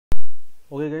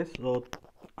Okay guys, so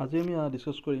আজি আমি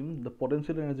discuss কৰিম the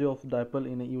potential energy of dipole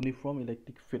in a uniform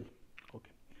electric field.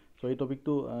 Okay, so এই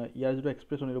টপিকটো ইয়াৰ যেটো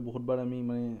এক্সপ্ৰেছন এটা বহুতবাৰ আমি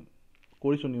মানে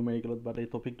কৰিছো নিউমেৰিকেলত, বাট এই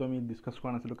টপিকটো আমি ডিসকাস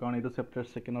কৰা নাছিলো কাৰণ এইটো চেপ্টাৰ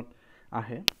সেকেন্ডত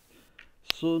আহে.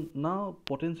 So now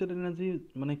potential energy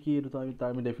মানে কি এইটো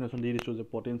আমি ডেফিনেশন দি দিছো যে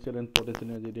potential and potential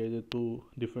energy there are two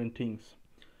different things.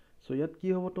 So ইয়াত কি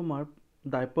হ'ব তোমাৰ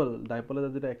dipole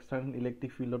যেটা এক্সটাৰ্নাল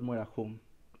ইলেক্ট্ৰিক ফিল্ডত মই ৰাখো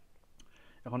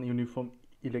এখন ইউনিফৰ্ম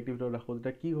ইলেক্ট্ৰিক ফিল্ডত ৰাখো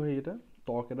এটা কি হয় এটা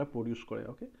টৰ্ক এটা প্ৰডিউস কৰে.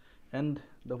 Okay, and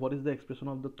what is the expression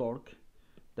of the torque?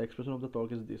 The expression of the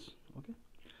torque is this. Okay,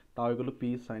 tau equal to p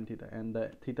sin theta, and the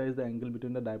theta is the angle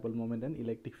between the dipole moment and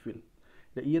electric field.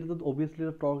 ইয়াত obviously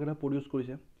এটা torque এটা produce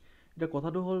কৰিছে. এটা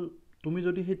কথাটো হল তুমি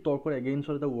যদি সেই টৰ্কৰ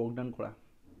এগেইনষ্টত এটা ওয়াৰ্ক ডান কৰা,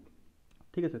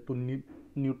 ঠিক আছে, টু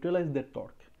নিউট্ৰেলাইজ দ্যাট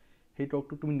টৰ্ক, সেই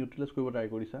টৰ্কটো তুমি নিউট্ৰেলাইজ কৰিব ট্ৰাই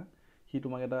কৰিছা, সি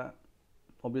তোমাক এটা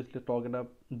obviously টৰ্ক এটা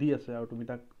দি আছে আৰু তুমি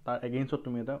তাক তাৰ এগেইনষ্টত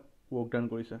তুমি এটা ওয়াৰ্ক ডান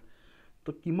কৰিছা. তো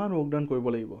কিমান ওয়াৰ্ক ডান কৰিব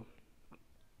লাগিব?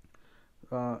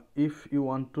 If you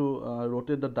want to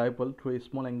rotate the dipole through a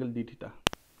small angle d theta,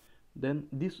 then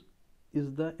this is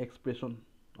the expression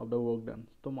of the work done.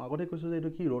 তো মই আগতে কৈছো যে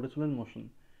এইটো কি rotational motion,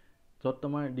 যত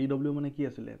তোমাৰ dw মানে কি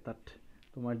আছিল, তাত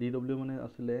তোমাৰ dw মানে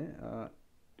আছিল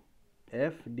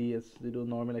f ds, যেটো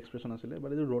নৰমাল এক্সপ্ৰেশন আছিল, বাট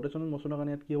এই rotational motion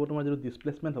কাৰণে ইয়াত কি হ'ব, তোমাৰ যেটো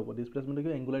ডিসপ্লেসমেন্ট হ'ব, ডিসপ্লেসমেন্ট কি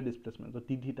angular displacement, তো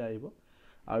d theta আহিব,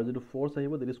 আৰু যেটো ফোর্স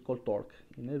আহিব, that is called torque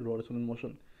in a rotational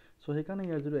motion. So সেইকাৰণে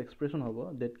ইয়াৰ যেটো এক্সপ্ৰেশন হ'ব,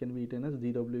 that can be written as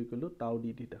dw equal to tau d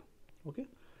theta. Okay,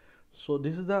 so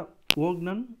this is the work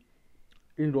done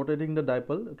in rotating the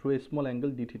dipole through a small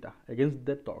angle d theta against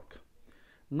that torque.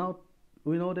 Now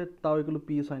we know that tau equal to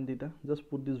p sin theta. Just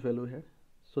put this value here.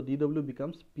 So dw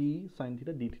becomes p sin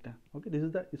theta d theta. Okay, this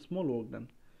is the small work done.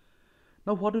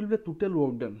 Now what will be the total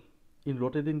work done in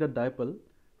rotating the dipole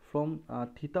from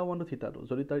theta 1 to theta 2?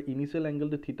 যদি তাৰ initial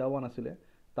এংগলটো theta 1 আছিল,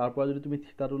 তাৰ পৰা যদি তুমি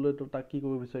theta 2 লৈ তাক কি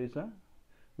কৰিব বিচাৰিছা,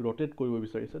 rotate কৰিব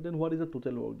বিচাৰিছা, then what is the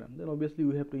total work done? Then obviously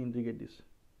we have to integrate this.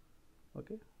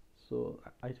 Okay, so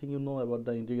I think you know about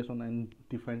the integration and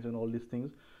difference and all these things.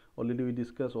 Already we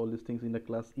discussed all these things in the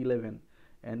class 11,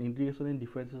 and integration and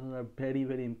differentiation are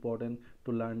very important to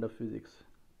learn the physics.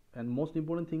 And most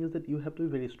important thing is that you have to be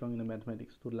very strong in the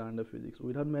mathematics to learn the physics.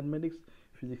 Without mathematics,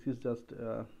 physics is just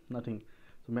nothing.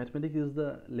 So mathematics is the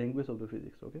language of the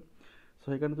physics. Okay, so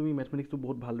সেইকাৰণে তুমি mathematics to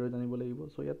বহুত ভালদৰে জানিব লাগিব.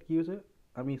 So ইয়াত কি হৈছে,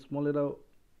 আমি স্মল এটা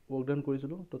work done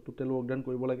কৰিছিলো, তো total work done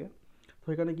কৰিব লাগে. So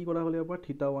সেইকাৰণে কি কৰা হ'ল, ইয়াৰ পৰা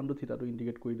theta 1 to theta 2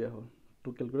 ইন্টিগ্ৰেট কৰি দিয়া হ'ল to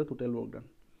calculate total work done.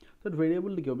 So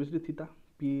variable লিখি obviously theta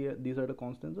p, these are the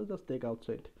constants, so just take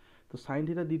outside. So sin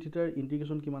theta d theta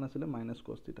integration কিমান আছিল, minus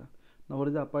cos theta. Now what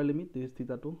is the upper limit? This is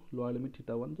theta 2, lower limit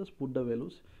theta 1. Just put the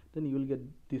values, then you will get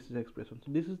this expression. So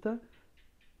this is the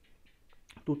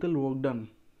total work done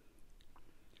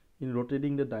in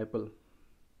rotating the dipole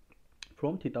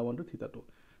from theta 1 to theta 2.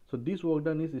 So this work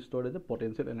done is stored as a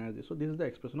potential energy. So this is the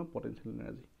expression of potential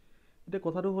energy. এটা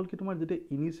কথাটো হল কি, তোমাৰ যেতে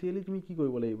initially তুমি কি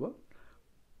কৰিব লাগিব,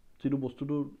 যেটো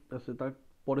বস্তুটো আছে তাৰ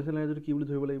potential energy কি বুলি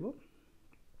ধৰিব লাগিব,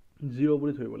 0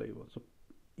 বুলি ধৰিব লাগিব. So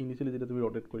ইনিশিয়ালি যেটা তুমি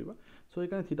rotate কৰিবা, so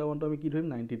এইকাৰণে theta 1 টো আমি কি ধৰিম,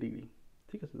 90 ডিগ্ৰী.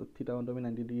 ঠিক আছে, তো theta 1 টো আমি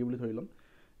 90 ডিগ্ৰী বুলি ধৰি লম,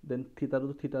 then theta 2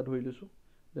 to theta ধৰি লৈছো,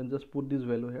 then just put this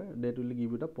value here, that will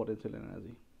give you the potential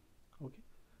energy. Okay,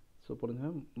 so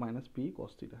potential minus p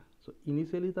cos theta. So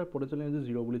initially তাৰ potential energy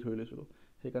 0 বুলি ধৰি লৈছো,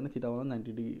 সেইকাৰণে theta 1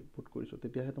 90 ডিগ্ৰী পুট কৰিছো,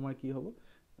 তেতিয়াহে তোমাৰ কি হ'ব,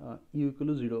 u equal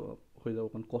to 0 হৈ যাব,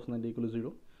 কাৰণ cos 90 equal to 0.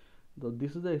 So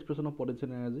this is the expression of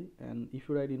potential energy, and if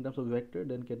you write in terms of vector,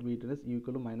 then can be written as u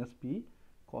equal to minus p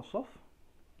cos of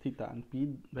theta, and p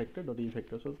vector dot e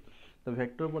vector. So the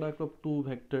vector product of two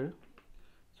vector,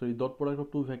 sorry, dot product of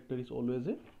two vector is always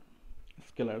a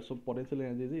scalar. So potential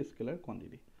energy is a scalar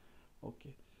quantity.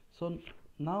 Okay, so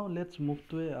now let's move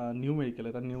to a numerical.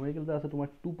 Eta numerical ta ase tomar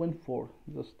 2.4.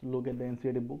 just look at the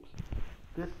NCERT books.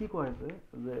 This কি কয় আছে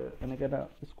যে এনেকে এটা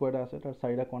square আছে, তার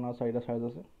চাৰিটা কোণা চাৰিটা চাৰ্জ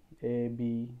আছে, a b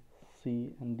c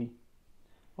and d.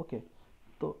 Okay,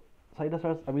 তো চাৰিটা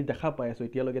চার্জ আমি দেখা পাই আছো,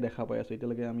 এতিয়ালৈকে দেখা পাই আছো,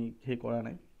 এতিয়ালৈকে আমি হে কৰা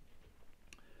নাই.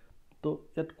 তো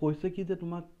ইয়াত কৈছে কি যে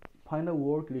তোমাক find a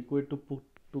work required to put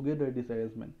together this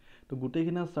arrangement. তো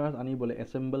গোটেইখিনা চার্জ আনিবলে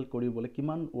assemble কৰিবলে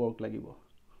কিমান work লাগিব,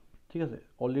 ঠিক আছে.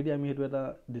 অলৰেডি আমি হেতু এটা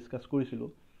ডিসকাস কৰিছিলো,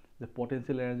 the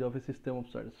potential energy of a system of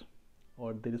charge, or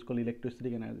that is called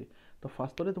electrostatic energy. তো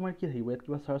ফার্স্টতে তোমাৰ কি থাকিব, ইয়াত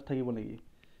কিবা চাৰ্জ থাকিব নেকি,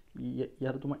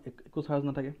 ইয়াত তোমাৰ একো চাৰ্জ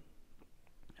নাথাকে,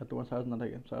 ইয়াত তোমাৰ চার্জ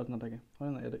নাথাকে,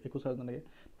 হয় না, ইয়াত একো চার্জ নাথাকে.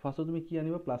 ফার্স্টতে তুমি কি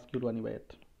আনিবা, প্লাস q টো আনিবা ইয়াত.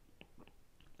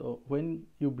 তো when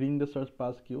you bring the charge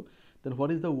plus q, then what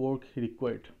is the work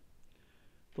required?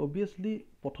 তো obviously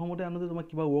প্ৰথমতে আনোতে তোমাক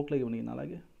কিবা work লাগিব নেকি,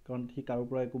 নালাগে, কাৰণ ঠিক কাৰো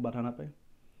পৰা একো বাধা নাপায়,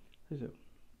 ঠিক আছে.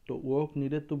 তো work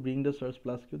needed to bring the charge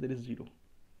plus q, that is 0.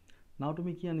 Now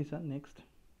তুমি কি আনিছা, next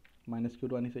minus q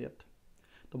টো আনিছা ইয়াত.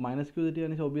 তো minus q যেতিয়া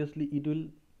আনিছে obviously it will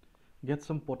get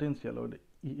some potential or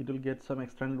it will get some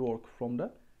external work from the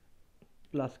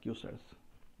plus q source.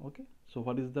 Okay, so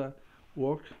what is the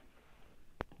work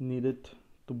needed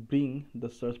to bring the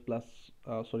source plus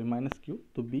minus q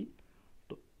to be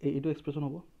to এইটো expression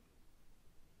হ'ব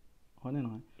হয় নে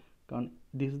নহয় কাৰণ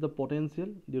this is the potential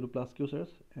due to plus q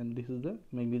source and this is the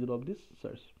magnitude of this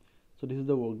source, so this is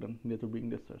the work done needed to bring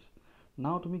this source.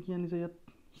 Now তুমি কি আনিছা ইয়াত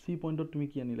c পইণ্টত তুমি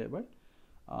কি আনিলা এবাৰ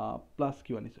plus q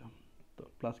আনিছা তো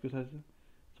plus q চাইছা.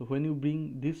 So when you bring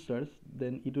this source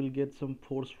then it will get some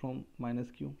force from minus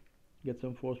q, get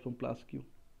some force from plus q.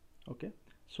 Okay,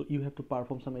 so you have to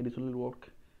perform some additional work.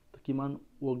 তো কিমান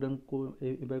work done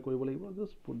এবাৰ কৰিব লাগিব,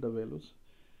 just put the values,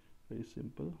 very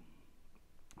simple.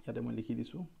 ইয়াতে মই লিখি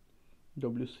দিছোঁ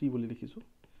wc বুলি লিখিছোঁ.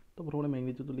 তো প্ৰথমতে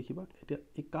ম্যাগনিটিউডটো লিখিবা. এতিয়া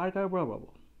এই কাৰ পৰা পাব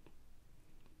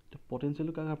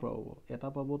পটেনশিয়েলটো কাৰ পৰা পাব, এটা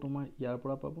পাব তোমাৰ ইয়াৰ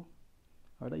পৰা পাব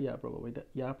আৰু এটা ইয়াৰ পৰা পাব. এতিয়া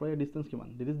ইয়াৰ পৰা ডিসটেন্স কিমান,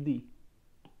 দিট is d,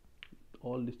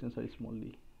 all distance are small d,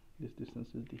 this distance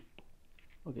is d.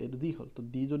 okay, এইটো d হ'ল, তো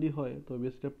d যদি হয় তো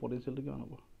অবভিয়াসলি পটেনশিয়েলটো কিমান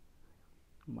হ'ব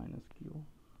minus q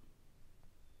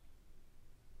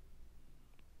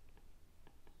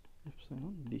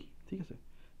epsilon d. ঠিক আছে,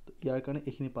 তো ইয়াৰ কাৰণে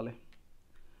এইখিনি পালে.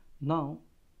 নাও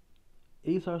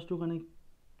এই চাৰ্জটোৰ কাৰণে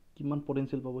কিমান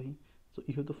পটেনশিয়েল পাবহি, so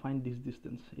you have to find this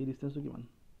distance. এই ডিসটেন্সটো কিমান,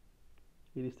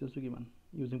 এই ডিসটেন্সটো কিমান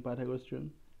using Pythagoras theorem,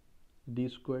 d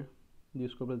square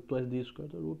plus twice d square,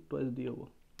 তো root twice d হ'ব.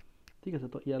 ঠিক আছে,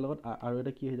 তো ইয়াৰ লগত আৰু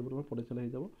এটা কি হৈ যাব তোমাৰ পটেনশিয়েল হৈ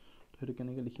যাব. তো সেইটো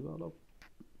কেনেকৈ লিখিবা, অলপ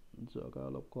জগা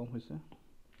অলপ কম হৈছে,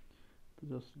 তো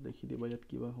জাষ্ট লিখি দিবা ইয়াত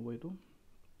কিবা হ'ব, এইটো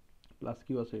প্লাছ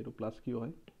কিউ আছে, এইটো প্লাছ কিউ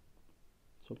হয়.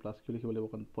 চ' প্লাছ কিউ লিখিব লাগিব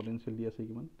কাৰণ পটেনশিয়েল দি আছে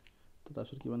কিমান. তো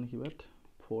তাৰপিছত কিমান লিখিবা ইয়াত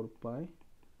 4 pi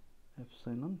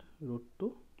epsilon root 2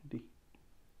 d.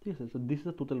 ঠিক আছে, so this is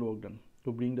the total work done to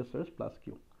bring the source plus q.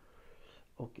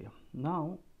 okay, now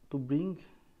to bring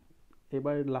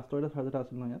এবাৰ লাষ্টৰ এটা চাৰ্জ এটা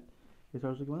আছিল নহয় ইয়াত, এই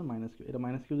চাৰ্জটো কিমান মাইনাছ কিউ. এতিয়া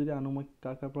মাইনাছ কিউ যদি আনো মই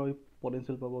কাৰ পৰা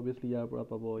পটেনশিয়েল পাব, অবভিয়াছলি ইয়াৰ পৰা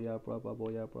পাব, ইয়াৰ পৰা পাব,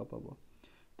 ইয়াৰ পৰা পাব.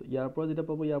 তো ইয়াৰ পৰা যেতিয়া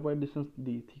পাব ইয়াৰ পৰা ডিষ্টেঞ্চ d.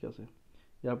 ঠিক আছে,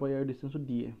 ইয়াৰ পৰা ইয়াৰ ডিষ্টেঞ্চটো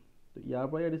d এ, তো ইয়াৰ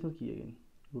পৰা ইয়াৰ ডিষ্টেঞ্চ কি again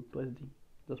root twice d.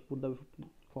 just put the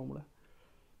formula.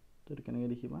 তো এইটো কেনেকৈ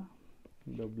লিখিবা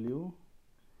w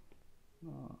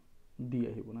d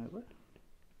আহিব না এবাৰ.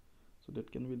 so that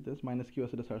can be this minus q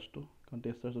আছে চাৰ্জটো কাৰণ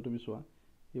টেষ্ট চাৰ্জটো তুমি চোৱা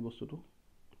এই বস্তুটো,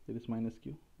 it is minus q.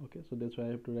 okay, so that's why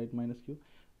I have to write minus q.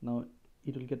 now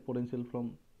it will get potential from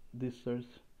this source,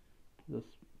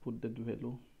 just put that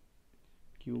value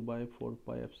q by 4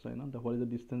 pi epsilon. what is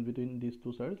the distance between these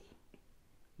two sources,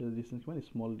 the distance is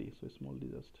small d, so small d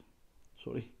just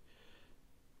sorry.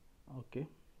 okay,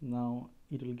 now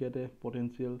it will get a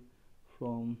potential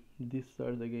from this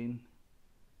source again,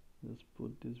 just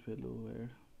put this value where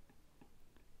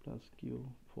plus q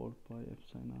 4 pi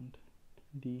epsilon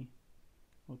d.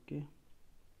 okay,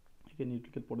 again you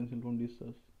will get potential from this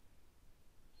source.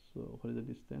 so what is the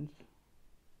distance,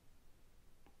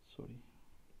 sorry,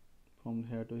 from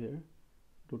here to here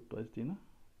root twice d na.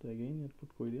 so again you put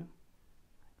koi dia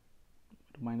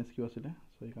minus q asile,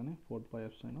 so ekhane 4 pi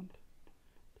epsilon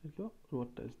root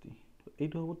twice d. so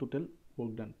এইটো হ'ব total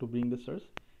work done to bring the source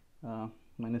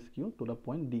minus q to the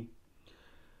point d.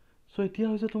 so এতিয়া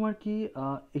হৈছে তোমাৰ কি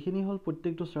এইখিনি হ'ল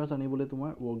প্ৰত্যেকটো charge আনিবলৈ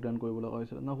তোমাৰ work done কৰিবলৈ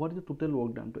কৈছে. now what is the total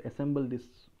work done to assemble this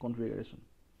configuration.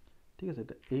 ঠিক আছে,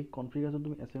 এই কনফিগাৰেশ্যন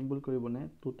তুমি assemble কৰিবলৈ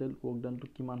total work done to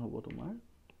কিমান হ'ব তোমাৰ,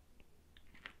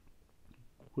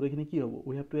 পুরোখিনি কি হ'ব,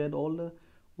 we have to add all the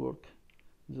work,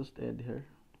 just add here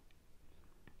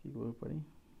কি কৰিব পাৰি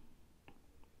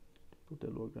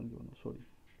total work done কিমান, sorry,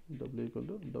 w equal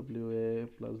to wa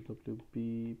plus wb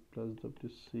plus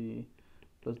wc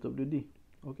plus wd.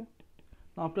 okay,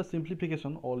 now after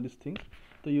simplification all these things,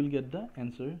 so you will get the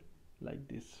answer like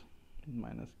this,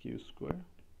 minus q square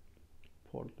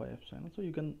 4 pi epsilon. so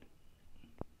you can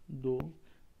do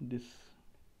this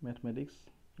mathematics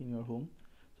in your home.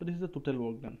 so this is the total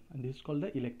work done and this is called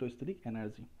the electrostatic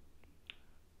energy.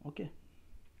 okay,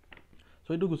 so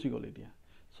etu gusi gol etia.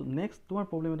 so next tomar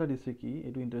problem eta dise ki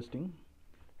etu interesting,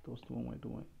 to moi etu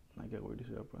moi naika kori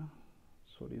disu iar pora,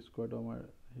 sorry square to amar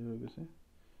hi hoy gese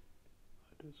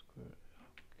etu square.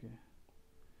 okay,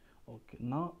 okay,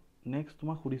 now next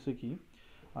tomar khudise ki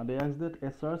they ask that a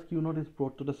charge q naught is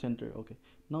brought to the center. okay,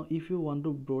 now if you want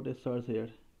to brought a charge here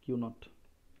q naught,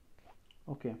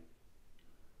 okay,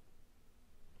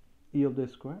 e of the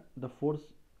square, the four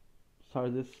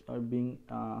charges are being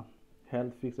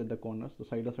held fixed at the corners. so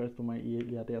চাৰিটা charge তোমাৰ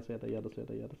ইয়াতে আছে, এটা ইয়াত আছে,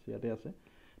 এটা ইয়াত আছে, ইয়াতে আছে.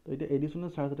 তো এটা এডিশনাল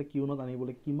চাৰ্জ এটা কিউ নট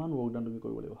আনিবলৈ কিমান ৱৰ্ক ডান তুমি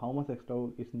কৰিব লাগিব, how much extra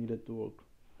work is needed to work.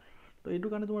 তো এইটো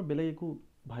কাৰণে তোমাৰ বেলেগ একো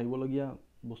ভাবিবলগীয়া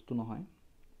বস্তু নহয়.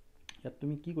 ইয়াত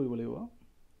তুমি কি কৰিব লাগিব,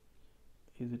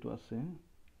 এই যিটো আছে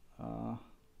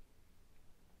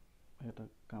এটা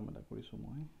কাম এটা কৰিছোঁ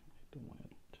মই এইটো মই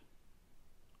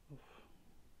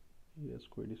ইৰেজ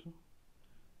কৰি দিছোঁ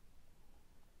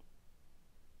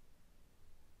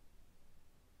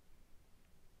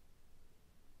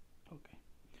ওকে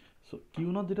সো কিউ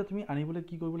নট যেটা তুমি আনিবলৈ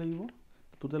কি কৰিব লাগিব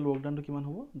টোটাল ৱৰ্ক ডানটো কিমান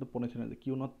হ'ব the potential energy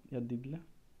Q not ইয়াত দি দিলা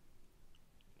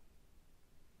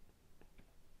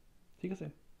ঠিক আছে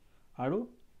আৰু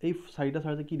এই চাৰিটা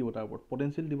চাৰ্জে কি দিব তাৰ ওপৰত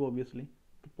পটেনচিয়েল দিব অবভিয়াছলি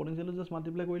পটেনচিয়েলটো জাষ্ট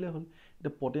মাল্টিপ্লাই কৰিলে হ'ল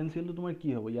এতিয়া পটেনচিয়েলটো তোমাৰ কি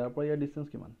হ'ব ইয়াৰ পৰা ইয়াৰ ডিষ্টেঞ্চ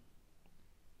কিমান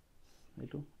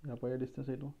এইটো ইয়াৰ পৰা ইয়াৰ ডিষ্টেঞ্চ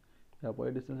এইটো ইয়াৰ পৰা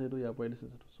ইয়াৰ ডিষ্টেঞ্চ এইটো ইয়াৰ পৰা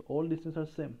ডিষ্টেঞ্চ এইটো চ' অল ডিষ্টেঞ্চ আৰ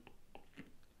ছেম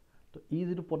তো ই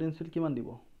যিটো পটেনচিয়েল কিমান দিব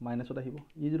মাইনাছত আহিব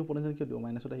ই যিটো পটেনচিয়েল কিয় দিব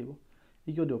মাইনাছত আহিব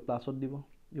ই কিয় দিব প্লাছত দিব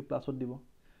ই প্লাছত দিব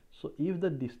চ' if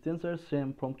the distance R same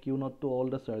from Q not to all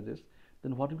the charges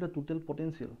then what is the total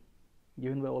potential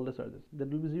given by all the charges that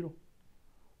will be 0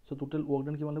 so' total work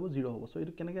ডান কিমান হ'ব 0 হ'ব চ'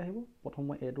 এইটো কেনেকৈ আহিব প্ৰথম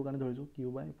মই এটোৰ কাৰণে ধৰিছোঁ কিউ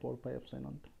বাই 4 পাই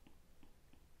এপচাইলন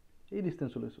এই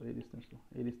ডিষ্টেঞ্চটো লৈছোঁ এই ডিষ্টেঞ্চটো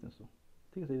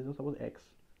ঠিক আছে এই ডিষ্টেঞ্চ চাপ'জ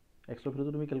এক্সৰ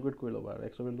ভিতৰতো তুমি কেলকুলেট কৰি ল'বা আৰু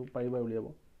এক্সৰ ভেলু পাৰিবা উলিয়াব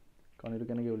কাৰণ এইটো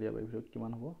কেনেকৈ উলিয়াবা এই ভিতৰত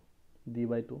কিমান হ'ব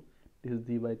d/2 this is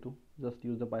d/2 just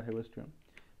use the Pythagoras থিয়ৰম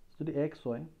যদি এক্স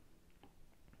হয়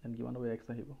দেন কিমান হ'ব এক্স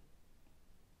আহিব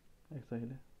এক্স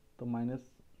আহিলে তো মাইনাছ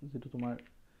যিটো তোমাৰ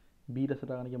বিত আছে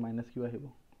তাৰ কাৰণে কি মাইনাছ কিউ আহিব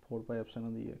 4 পাই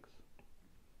এপচাইলন ডি এক্স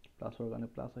প্লাছৰ কাৰণে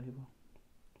প্লাছ আহিব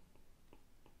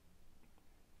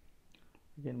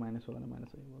again মাইনাছৰ কাৰণে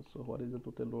মাইনাছ আহিব so what is the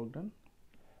total work done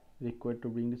required to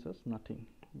bring this as nothing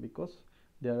because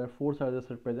there are 4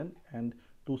 charges are present and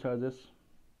 2 charges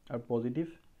are positive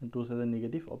and 2 charges are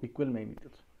negative of equal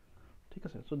magnitudes ঠিক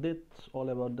আছে so that's all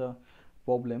about the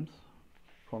problems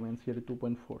from NCERT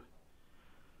 2.4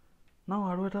 now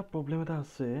আৰু এটা problem এটা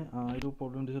আছে এইটো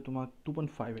problem দিছে তোমাক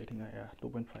 2.5 I think yeah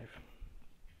 2.5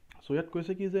 so ইয়াত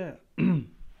কৈছে কি যে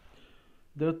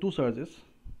there are 2 charges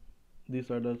these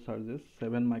are the charges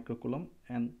 7 microcoulomb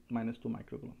and -2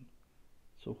 microcoulomb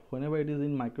so whenever it is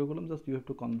in microcoulomb just you have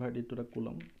to convert it to the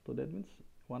coulomb so that means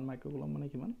 1 microcoulomb মানে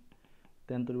কিমান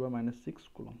 10 to the power -6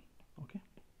 coulomb okay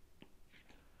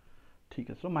ঠিক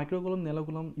আছে so microcoulomb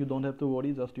nanocoulomb you don't have to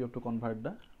worry just you have to convert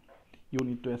the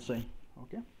unit to SI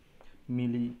okay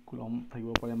millicoulomb থাকিব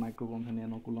পাৰে microcoulomb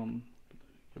nanocoulomb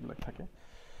এইবিলাক থাকে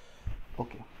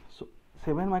okay so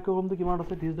 7 microcoulomb তো কিমান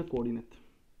আছে this is the coordinate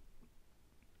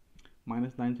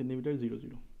 -9 cm 0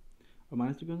 0 or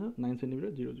 -2 9 cm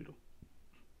 0 0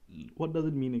 what does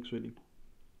it mean actually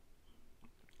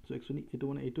so actually etu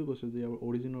mane etu koise je our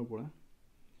origin or pora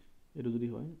etu jodi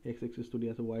hoy x axis to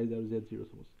dia ase y and z 0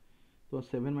 suppose so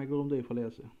 7 microcoulomb to efale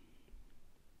ase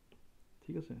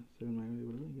ঠিক আছে 7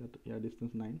 microcoulomb ইয়াৰ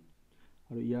distance 9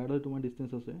 আৰু ইয়াৰ তোমাৰ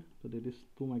distance আছে so that is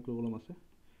 2 microcoulomb আছে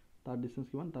তাৰ distance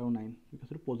কিমান তাৰ 9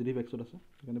 because it positive x আছে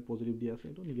সেইকাৰণে positive দিয়া আছে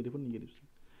এটো negative negative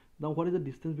now what is the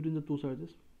distance between the two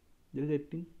charges there is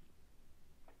 18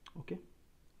 okay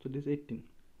so this is 18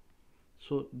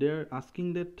 so they are asking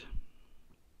that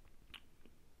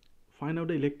find out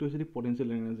the electrostatic potential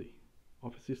energy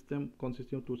of a system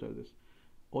consisting of two charges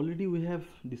already we have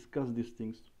discussed these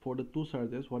things for the two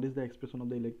charges what is the expression of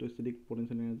the electrostatic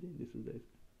potential energy this is the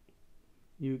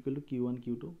U equal to q1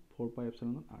 q2 4 pi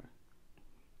epsilon r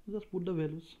just put the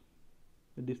values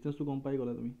the distance to compare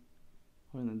gola tumi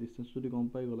হয় না distance যদি গম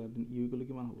পাই গলা then U equal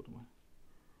কিমান হ'ব তোমাৰ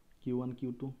q1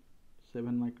 q2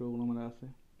 7 মাইক্ৰোকুলম আছে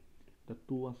এটা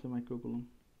 2 আছে মাইক্ৰোকুলম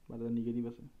বা এটা নিগেটিভ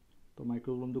আছে তো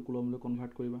মাইক্ৰোকুলমটো কুলমলৈ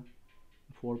কনভাৰ্ট কৰিবা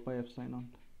 4 পাই এপসাইলন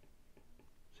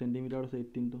সেন্টিমিটাৰ আছে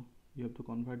 18 টো U have to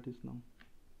convert this now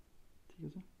ঠিক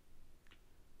আছে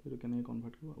তো এটা কেনে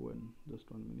কনভাৰ্ট কৰিবা when just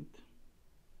 1 minute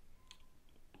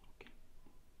okay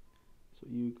so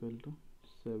U equal to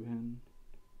 7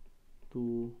 2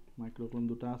 microcoulomb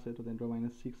দুটা আছে তো 10 to the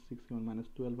 -6 6 কিমান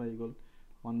 -12 আহি গল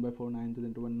 1/4 9 to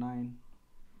 10 to the 9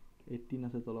 18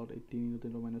 আছে তলত 18 into 10 to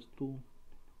the -2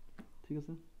 ঠিক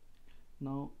আছে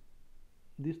now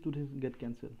these two things get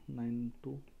cancelled 9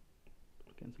 2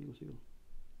 cancel গুচি গল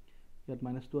ইয়াত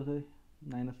 -2 আছে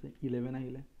 9 আছে 11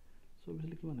 আহিলে so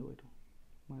obviously কিমান হ'ব এটো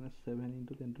 -7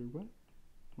 into 10 to the power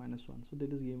 -1 so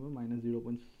that is given by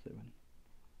 -0.7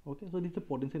 okay so this is the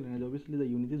potential energy obviously the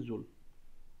unit is joule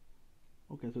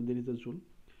okay so there is a joule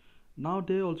now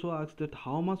they also asked that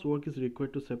how much work is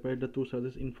required to separate the two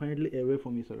charges infinitely away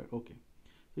from each other okay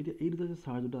so it is the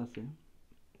charge duta ase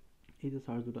ei je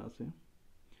charge duta ase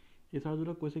ei charge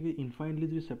duta koise ki infinitely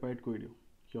jodi separate kori diu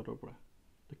kyotor pora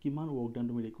to kiman work done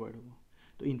to be required hobo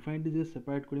to infinitely jodi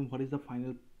separate korim what is the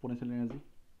final potential energy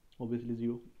obviously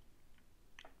 0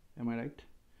 am I right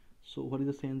so what is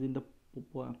the change in the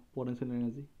potential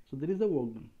energy so there is the work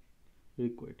done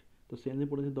required so change in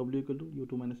potential W equal to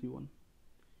U2 minus U1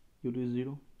 U2 is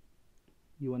 0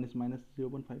 U1 is minus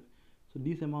 0.5 So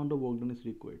this amount of work done is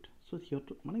required. So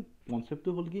সিহঁতৰ মানে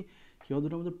কনচেপ্টটো হ'ল কি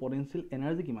সিহঁতৰ মাজত potential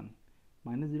energy কিমান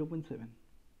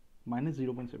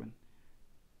 -0.7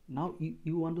 now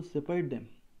you want to separate them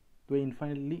to an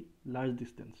infinitely large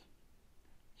distance.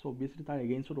 So obviously তাৰ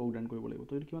এগেইনষ্টত work ডান কৰিব লাগিব।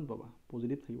 তো এইটো কিমান পাবা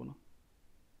পজিটিভ থাকিব ন।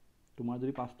 তোমাৰ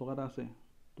যদি 5 টকা এটা আছে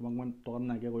তোমাক মই টকাটো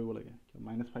নাইকিয়া কৰিব লাগে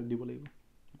 -5 দিব লাগিব।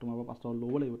 তোমাৰ পৰা 5 টকা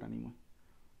ল'ব লাগিব টানি মই।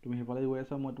 তুমি সেইফালে গৈ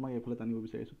আছা মই তোমাক এইফালে টানিব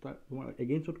বিচাৰিছোঁ তাৰ তোমাৰ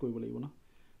এগেইনষ্টত কৰিব লাগিব ন।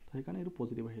 সেইকাৰণে এইটো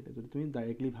পজিটিভ আহিলে। যদি তুমি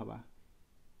ডাইৰেক্টলি ভাবা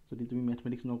যদি তুমি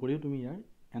মেথমেটিক্স নকৰিও তুমি ইয়াৰ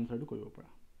এনচাৰটো কৰিব পাৰা।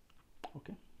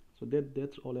 Okay, so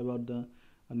that's all about the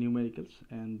numericals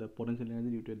and the potential energy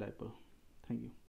due to a dipole. Thank you.